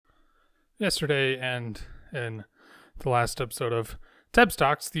yesterday and in the last episode of Tebs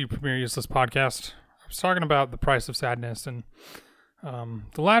Talks, the Premier Useless podcast, I was talking about the price of sadness, and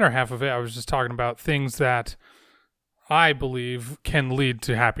the latter half of it, I was just talking about things that I believe can lead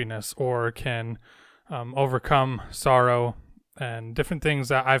to happiness or can overcome sorrow, and different things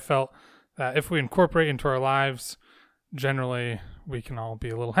that I felt that if we incorporate into our lives, generally we can all be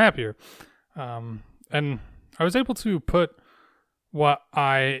a little happier. And I was able to put what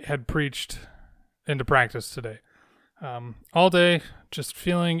I had preached into practice today. All day, just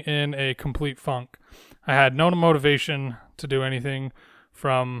feeling in a complete funk. I had no motivation to do anything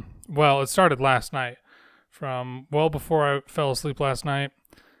it started last night. From well before I fell asleep last night,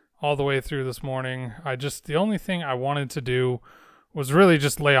 all the way through this morning, the only thing I wanted to do was really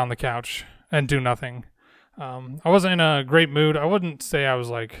just lay on the couch and do nothing. I wasn't in a great mood. I wouldn't say I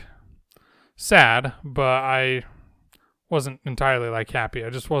was sad, but I wasn't entirely happy. I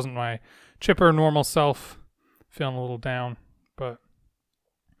just wasn't my chipper, normal self, feeling a little down. But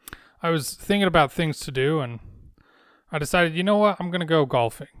I was thinking about things to do, and I decided, you know what, I'm going to go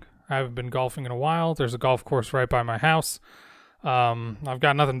golfing. I haven't been golfing in a while. There's a golf course right by my house. I've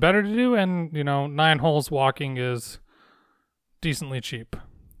got nothing better to do, and 9 holes walking is decently cheap.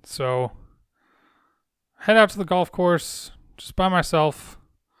 So head out to the golf course just by myself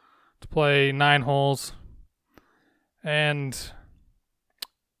to play 9 holes, and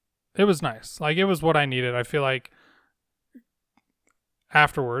it was nice. It was what I needed. I feel like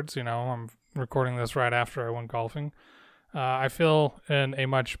afterwards, I'm recording this right after I went golfing, I feel in a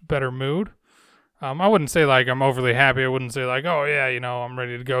much better mood. I wouldn't say I'm overly happy. I wouldn't say oh yeah, I'm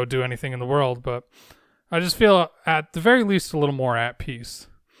ready to go do anything in the world, but I just feel at the very least a little more at peace,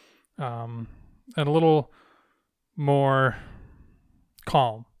 and a little more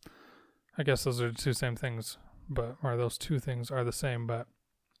calm. I guess those are the two same things, those two things are the same. But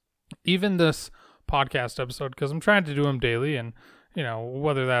even this podcast episode, because I'm trying to do them daily, and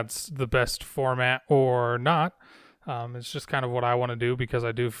whether that's the best format or not, it's just kind of what I want to do, because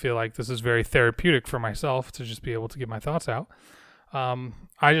I do feel like this is very therapeutic for myself to just be able to get my thoughts out.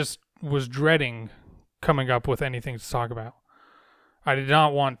 I just was dreading coming up with anything to talk about. I did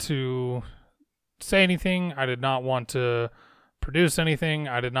not want to say anything. I did not want to produce anything.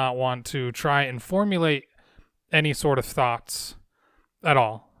 I did not want to try and formulate any sort of thoughts at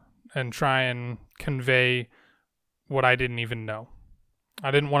all and try and convey what I didn't even know.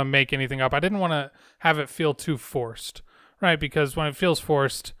 I didn't want to make anything up. I didn't want to have it feel too forced, right? Because when it feels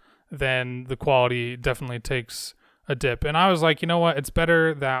forced, then the quality definitely takes a dip. And I was like, you know what? It's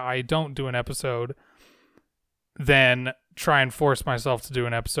better that I don't do an episode than try and force myself to do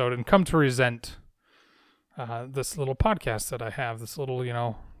an episode and come to resent this little podcast that I have, this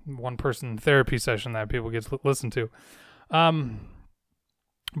little, one-person therapy session that people get to listen to.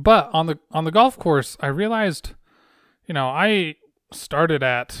 But on the golf course, I realized, I started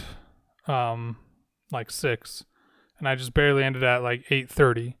at 6, and I just barely ended at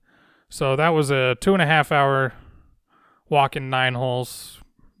 8:30. So that was a 2.5 hour walk in 9 holes,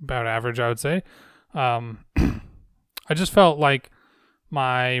 about average, I would say. I just felt like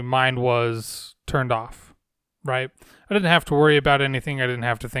my mind was turned off, right? I didn't have to worry about anything. I didn't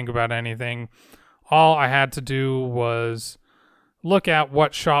have to think about anything. All I had to do was look at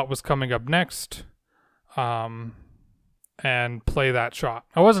what shot was coming up next, and play that shot.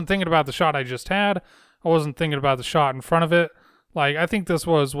 I wasn't thinking about the shot I just had. I wasn't thinking about the shot in front of it. I think this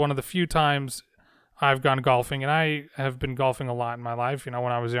was one of the few times I've gone golfing, and I have been golfing a lot in my life. When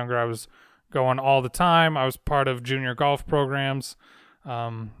I was younger, I was going all the time. I was part of junior golf programs.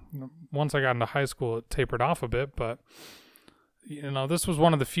 Once I got into high school, it tapered off a bit, but this was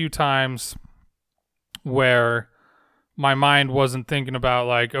one of the few times where my mind wasn't thinking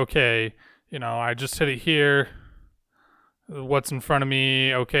about okay, I just hit it here. What's in front of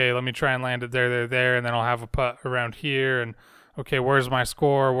me? Okay, let me try and land it there, and then I'll have a putt around here. And okay, where's my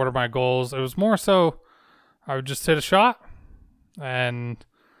score? What are my goals? It was more so I would just hit a shot, and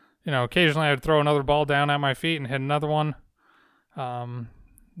occasionally I'd throw another ball down at my feet and hit another one.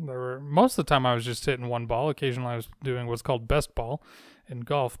 Most of the time I was just hitting one ball. Occasionally I was doing what's called best ball in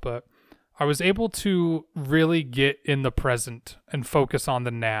golf, but I was able to really get in the present and focus on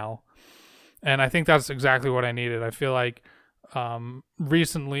the now. And I think that's exactly what I needed. I feel like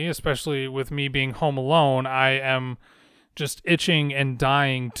recently, especially with me being home alone, I am just itching and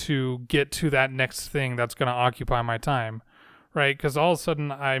dying to get to that next thing that's going to occupy my time, right? Because all of a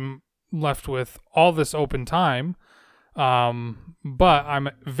sudden I'm left with all this open time, but I'm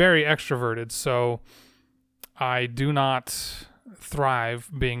very extroverted, so I do not thrive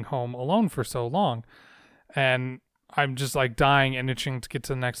being home alone for so long. And I'm just like dying and itching to get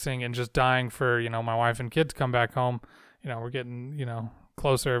to the next thing and just dying for, my wife and kid to come back home. We're getting,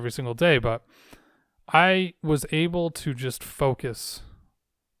 closer every single day, but I was able to just focus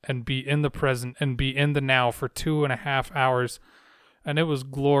and be in the present and be in the now for 2.5 hours. And it was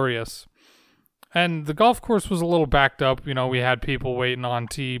glorious. And the golf course was a little backed up. We had people waiting on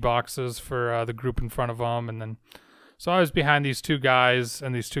tee boxes for the group in front of them. And then, so I was behind these two guys,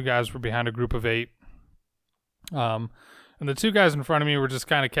 and these two guys were behind a group of 8. And the two guys in front of me were just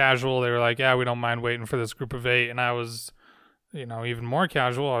kind of casual. They were like, yeah, we don't mind waiting for this group of 8. And I was, even more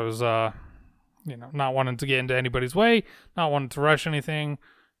casual. I was, not wanting to get into anybody's way, not wanting to rush anything.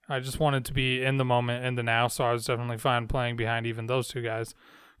 I just wanted to be in the moment, in the now. So I was definitely fine playing behind even those two guys.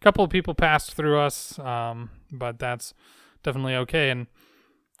 A couple of people passed through us, but that's definitely okay. And,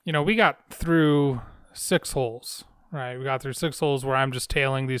 we got through 6 holes, right? We got through 6 holes where I'm just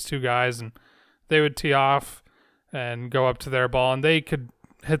tailing these two guys, and they would tee off and go up to their ball, and they could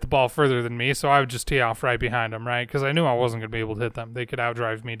hit the ball further than me, so I would just tee off right behind them, right? Because I knew I wasn't going to be able to hit them. They could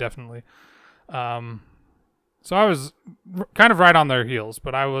outdrive me, definitely. So I was kind of right on their heels,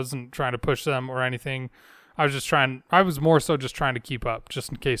 but I wasn't trying to push them or anything. I was more so just trying to keep up, just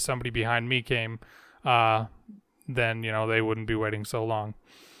in case somebody behind me came, then, they wouldn't be waiting so long.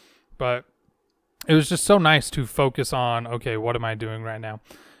 But it was just so nice to focus on, okay, what am I doing right now?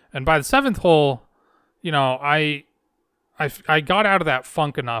 And by the 7th hole, I got out of that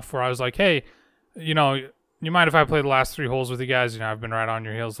funk enough where I was like, hey, you mind if I play the last 3 holes with you guys? I've been right on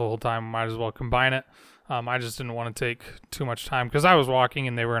your heels the whole time. Might as well combine it. I just didn't want to take too much time because I was walking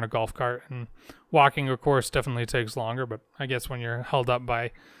and they were in a golf cart. And walking, of course, definitely takes longer. But I guess when you're held up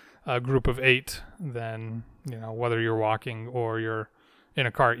by a group of 8, then, whether you're walking or you're in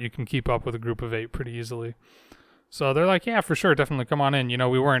a cart, you can keep up with a group of 8 pretty easily. So they're like, yeah, for sure, definitely come on in.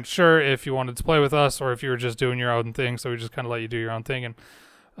 We weren't sure if you wanted to play with us or if you were just doing your own thing, so we just kind of let you do your own thing. And,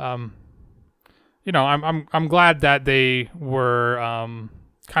 I'm glad that they were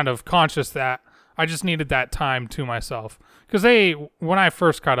kind of conscious that I just needed that time to myself. Because when I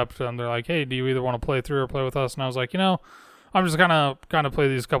first caught up to them, they're like, hey, do you either want to play through or play with us? And I was like, I'm just gonna kind of play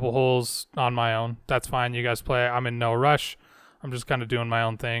these couple holes on my own. That's fine. You guys play. I'm in no rush. I'm just kind of doing my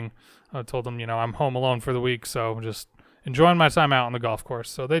own thing. I told them, I'm home alone for the week, so just enjoying my time out on the golf course.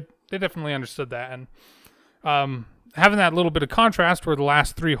 So they definitely understood that. And having that little bit of contrast where the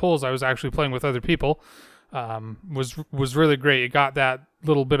last 3 holes I was actually playing with other people was really great. It got that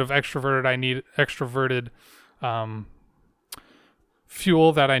little bit of extroverted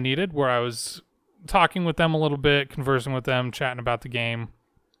fuel that I needed, where I was talking with them a little bit, conversing with them, chatting about the game,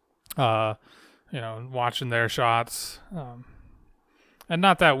 watching their shots. And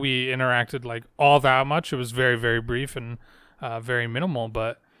not that we interacted like all that much. It was very, very brief and very minimal,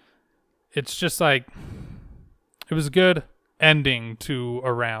 but it's just like, it was a good ending to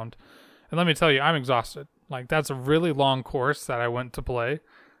a round. And let me tell you, I'm exhausted. Like, that's a really long course that I went to play.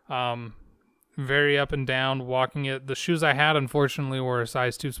 Very up and down, walking it. The shoes I had, unfortunately, were a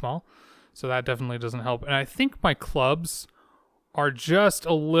size too small. So that definitely doesn't help. And I think my clubs are just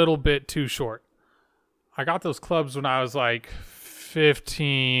a little bit too short. I got those clubs when I was like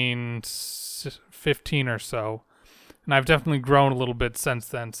 15 or so. And I've definitely grown a little bit since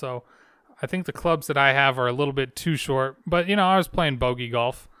then. So I think the clubs that I have are a little bit too short. But, I was playing bogey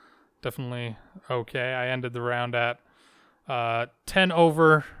golf. Definitely okay. I ended the round at 10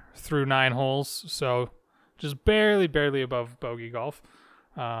 over through 9 holes. So just barely above bogey golf.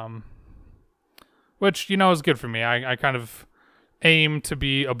 Which, is good for me. I kind of aim to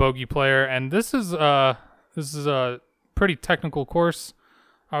be a bogey player. And this is a pretty technical course,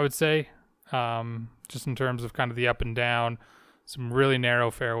 I would say. Just in terms of kind of the up and down. Some really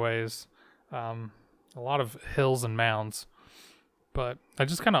narrow fairways. A lot of hills and mounds. But I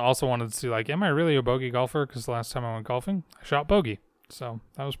just kind of also wanted to see, like, am I really a bogey golfer? Because the last time I went golfing, I shot bogey. So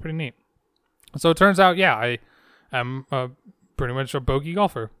that was pretty neat. So it turns out, yeah, I am pretty much a bogey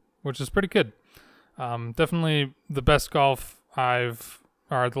golfer, which is pretty good. Definitely the best golf the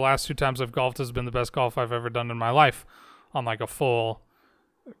last 2 times I've golfed has been the best golf I've ever done in my life on, like, a full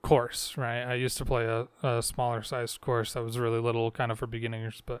course, right? I used to play a smaller sized course that was really little, kind of for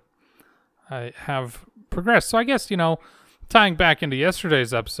beginners, but I have progressed. So I guess, tying back into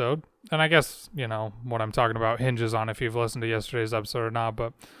yesterday's episode, and I guess, what I'm talking about hinges on if you've listened to yesterday's episode or not,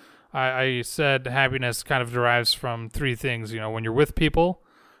 but I said happiness kind of derives from 3 things, when you're with people,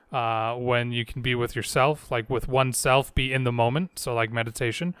 when you can be with yourself, like with oneself, be in the moment. So like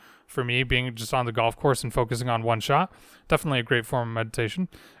meditation, for me, being just on the golf course and focusing on one shot, definitely a great form of meditation.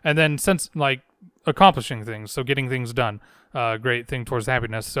 And then accomplishing things, so getting things done, great thing towards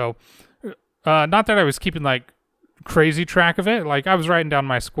happiness. So not that I was keeping like crazy track of it. Like, I was writing down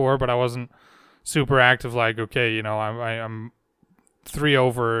my score, but I wasn't super active. Like, okay, I'm 3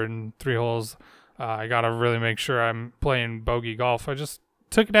 over in 3 holes. I got to really make sure I'm playing bogey golf. I just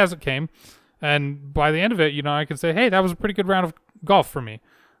took it as it came. And by the end of it, I can say, hey, that was a pretty good round of golf for me.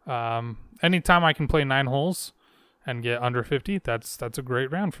 Anytime I can play 9 holes and get under 50, that's a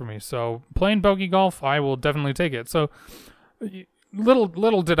great round for me. So playing bogey golf, I will definitely take it. So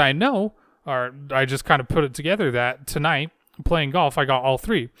little did I know, or I just kind of put it together, that tonight playing golf, I got all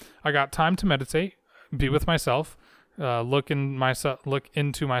 3. I got time to meditate, be with myself, look into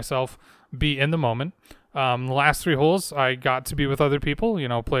myself, be in the moment. The last 3 holes, I got to be with other people.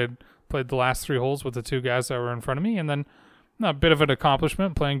 Played the last 3 holes with the 2 guys that were in front of me, and then a bit of an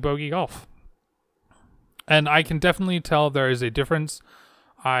accomplishment playing bogey golf. And I can definitely tell there is a difference.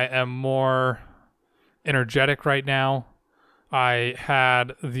 I am more energetic right now. I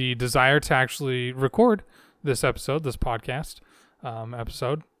had the desire to actually record this podcast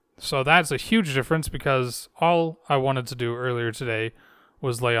episode. So that's a huge difference, because all I wanted to do earlier today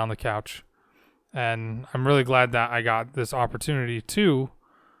was lay on the couch. And I'm really glad that I got this opportunity to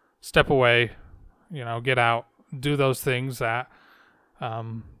step away, get out, do those things that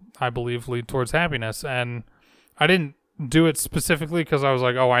I believe lead towards happiness. And I didn't do it specifically because I was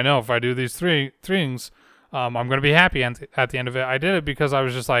like, oh, I know if I do these 3 things, I'm going to be happy at the end of it. I did it because I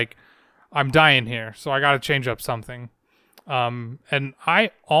was just like, I'm dying here, so I got to change up something. And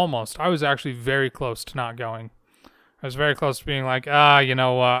I was actually very close to not going. I was very close to being like, you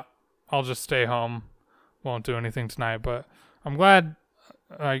know what? I'll just stay home. Won't do anything tonight. But I'm glad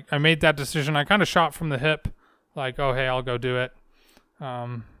I made that decision. I kind of shot from the hip, like, oh, hey, I'll go do it.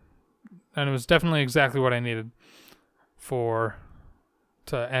 And it was definitely exactly what I needed to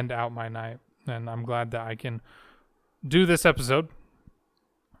end out my night. And I'm glad that I can do this episode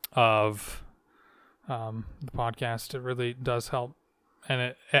of the podcast. It really does help. And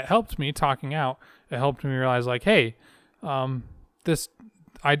it helped me talking out. It helped me realize, like, hey,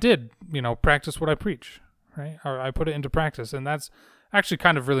 I did, practice what I preach, right? Or I put it into practice. And that's actually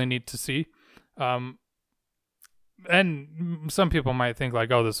kind of really neat to see. And some people might think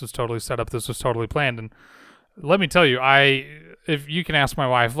like, oh, this was totally set up. This was totally planned. And let me tell you, if you can ask my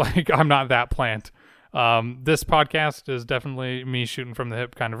wife, like, I'm not that planned. This podcast is definitely me shooting from the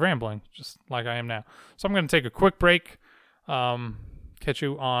hip, kind of rambling, just like I am now. So I'm going to take a quick break. Catch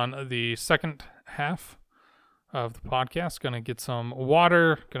you on the second half of the podcast. Going to get some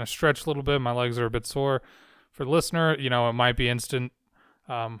water, going to stretch a little bit. My legs are a bit sore. For the listener, it might be instant.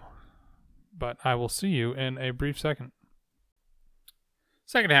 But I will see you in a brief second.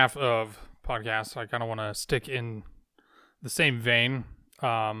 Second half of podcast, I kind of want to stick in the same vein.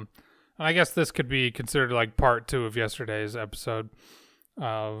 And I guess this could be considered like part 2 of yesterday's episode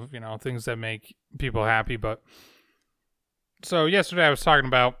of, things that make people happy. But so yesterday I was talking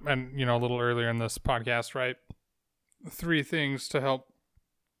about, and, a little earlier in this podcast, right? 3 things to help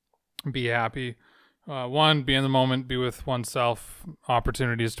be happy. 1, be in the moment, be with oneself,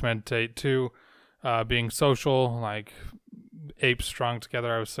 opportunities to meditate. 2, being social, like apes strung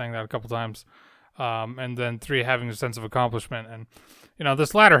together. I was saying that a couple times. And then 3, having a sense of accomplishment. And,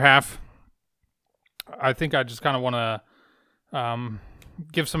 this latter half, I think I just kind of want to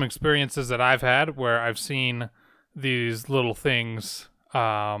give some experiences that I've had where I've seen these little things,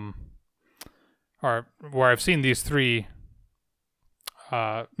 or where I've seen these 3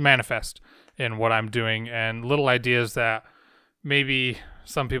 manifest in what I'm doing, and little ideas that maybe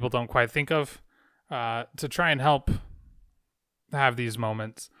some people don't quite think of, to try and help have these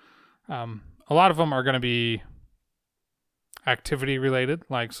moments. A lot of them are going to be activity related,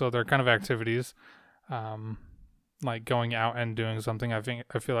 so they're kind of activities, like going out and doing something. I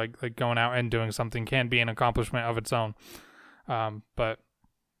feel like going out and doing something can be an accomplishment of its own. But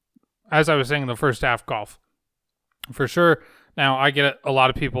as I was saying in the first half, golf for sure. Now, I get it. A lot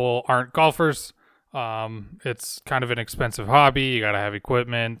of people aren't golfers. It's kind of an expensive hobby. You got to have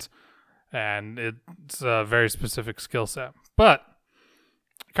equipment, and it's a very specific skill set. But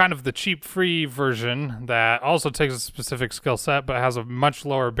kind of the cheap, free version that also takes a specific skill set but has a much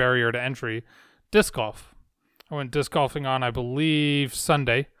lower barrier to entry, disc golf. I went disc golfing on, I believe,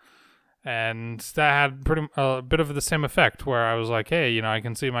 Sunday, and that had a bit of the same effect where I was like, hey, I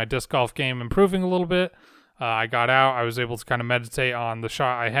can see my disc golf game improving a little bit. I got out. I was able to kind of meditate on the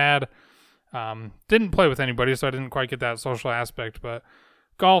shot I had. Didn't play with anybody, so I didn't quite get that social aspect. But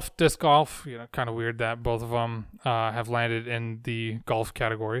golf, disc golf, kind of weird that both of them have landed in the golf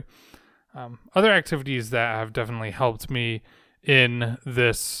category. Other activities that have definitely helped me in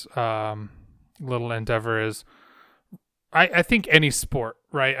this little endeavor is, I think any sport,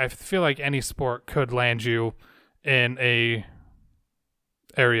 right? I feel like any sport could land you in a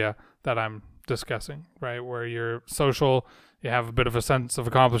area that I'm discussing, right? Where you're social, you have a bit of a sense of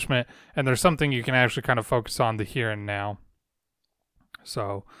accomplishment, and there's something you can actually kind of focus on the here and now.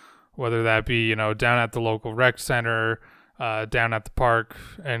 So whether that be, down at the local rec center, down at the park,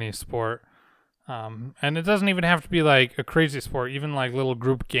 any sport. And it doesn't even have to be like a crazy sport, even like little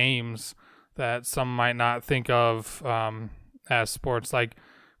group games that some might not think of as sports, like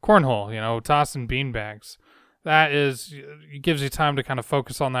cornhole, tossing beanbags. It gives you time to kind of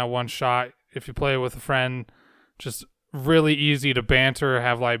focus on that one shot. If you play with a friend, just really easy to banter,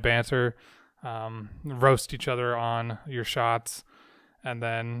 have light banter, roast each other on your shots. And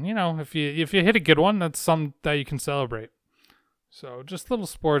then, if you hit a good one, that's something that you can celebrate. So just little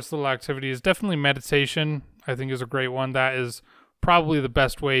sports, little activities. Definitely meditation, I think, is a great one. That is probably the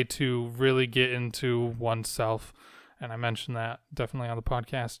best way to really get into oneself. And I mentioned that definitely on the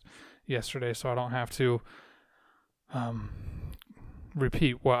podcast yesterday, so I don't have to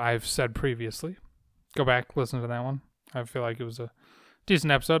repeat what I've said previously. Go back, listen to that one. I feel like it was a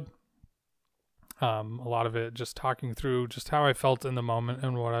decent episode. A lot of it just talking through just how I felt in the moment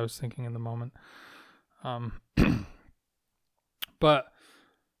and what I was thinking in the moment. But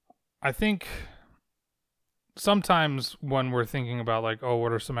I think sometimes when we're thinking about like, oh,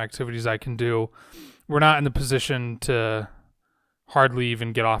 what are some activities I can do? We're not in the position to hardly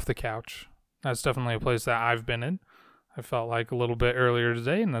even get off the couch. That's definitely a place that I've been in. I felt like a little bit earlier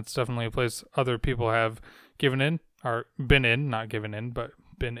today, and that's definitely a place other people have given in, or been in, not given in, but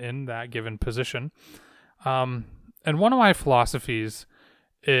been in that given position. And one of my philosophies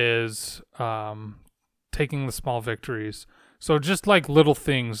is taking the small victories. So just like little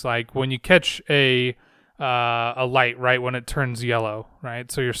things, like when you catch a light right when it turns yellow,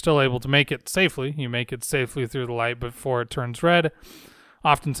 right? So you're still able to make it safely. You make it safely through the light before it turns red.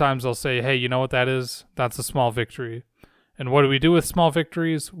 Oftentimes I'll say, hey, you know what that is? That's a small victory. And what do we do with small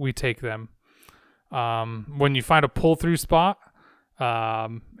victories? We take them. When you find a pull-through spot,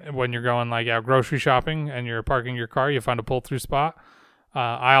 when you're going like out grocery shopping and you're parking your car, you find a pull-through spot.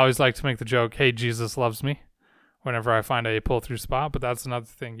 I always like to make the joke, hey, Jesus loves me, whenever I find a pull-through spot. But that's another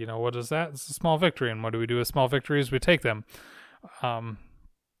thing. What is that? It's a small victory. And what do we do with small victories? We take them. What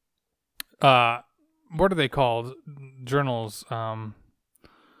are they called? Journals.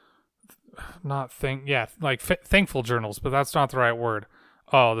 Thankful journals, but that's not the right word.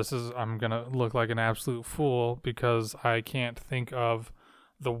 I'm going to look like an absolute fool because I can't think of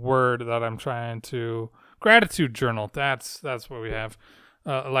the word that I'm trying to. Gratitude journal. That's what we have.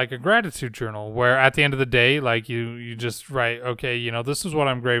 Like a gratitude journal where at the end of the day, like you just write, okay, this is what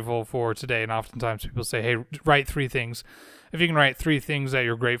I'm grateful for today. And oftentimes people say, hey, write 3 things. If you can write 3 things that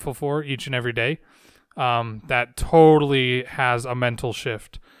you're grateful for each and every day, that totally has a mental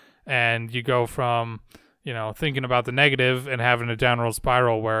shift. And you go from, thinking about the negative and having a downward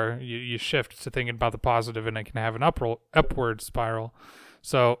spiral where you shift to thinking about the positive, and it can have an upward spiral.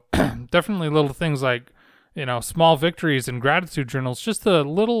 So definitely little things like, small victories and gratitude journals, just the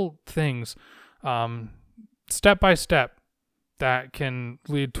little things, step by step, that can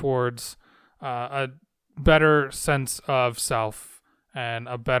lead towards a better sense of self and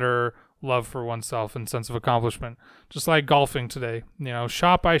a better love for oneself and sense of accomplishment. Just like golfing today,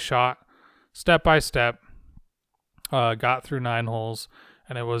 shot by shot, step by step, got through 9 holes,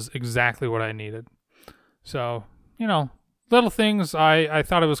 and it was exactly what I needed. So, little things. I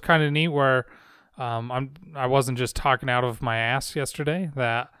thought it was kind of neat where I wasn't just talking out of my ass yesterday,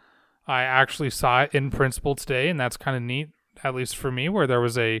 that I actually saw it in principle today, and that's kind of neat, at least for me, where there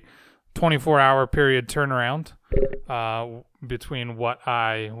was a 24-hour period turnaround between what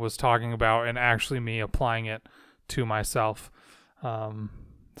I was talking about and actually me applying it to myself.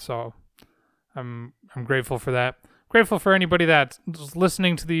 So I'm grateful for that. Grateful for anybody that's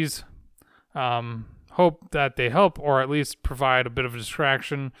listening to these. Hope that they help, or at least provide a bit of a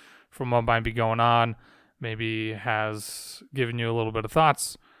distraction from what might be going on. Maybe has given you a little bit of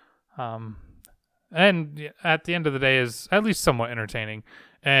thoughts. And at the end of the day is at least somewhat entertaining.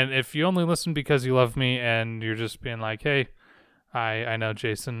 And if you only listen because you love me and you're just being like, hey, I know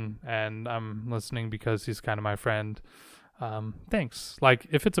Jason and I'm listening because he's kind of my friend, thanks. Like,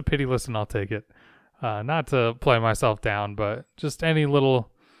 if it's a pity listen, I'll take it. Not to play myself down, but just any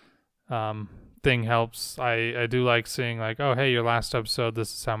little thing helps. I do like seeing like, oh, hey, your last episode,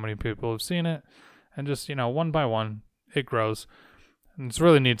 this is how many people have seen it. And just, one by one, it grows. And it's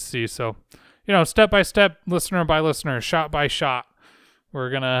really neat to see. So, step by step, listener by listener, shot by shot, we're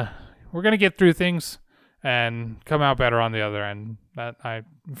gonna get through things and come out better on the other end. That I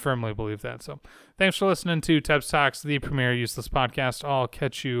firmly believe that. So thanks for listening to Tebs Talks, the premier useless podcast. I'll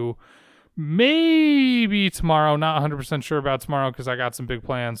catch you maybe tomorrow. Not 100% sure about tomorrow because I got some big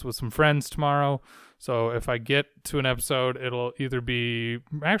plans with some friends tomorrow. So if I get to an episode, it'll either be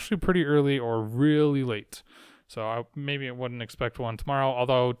actually pretty early or really late. So maybe I wouldn't expect one tomorrow.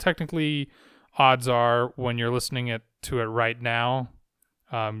 Although technically, odds are when you're listening to it right now,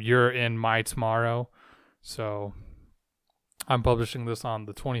 you're in my tomorrow. So I'm publishing this on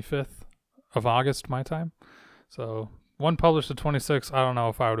the 25th of August, my time. So one published the 26th. I don't know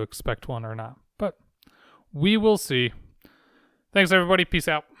if I would expect one or not, but we will see. Thanks, everybody. Peace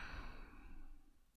out.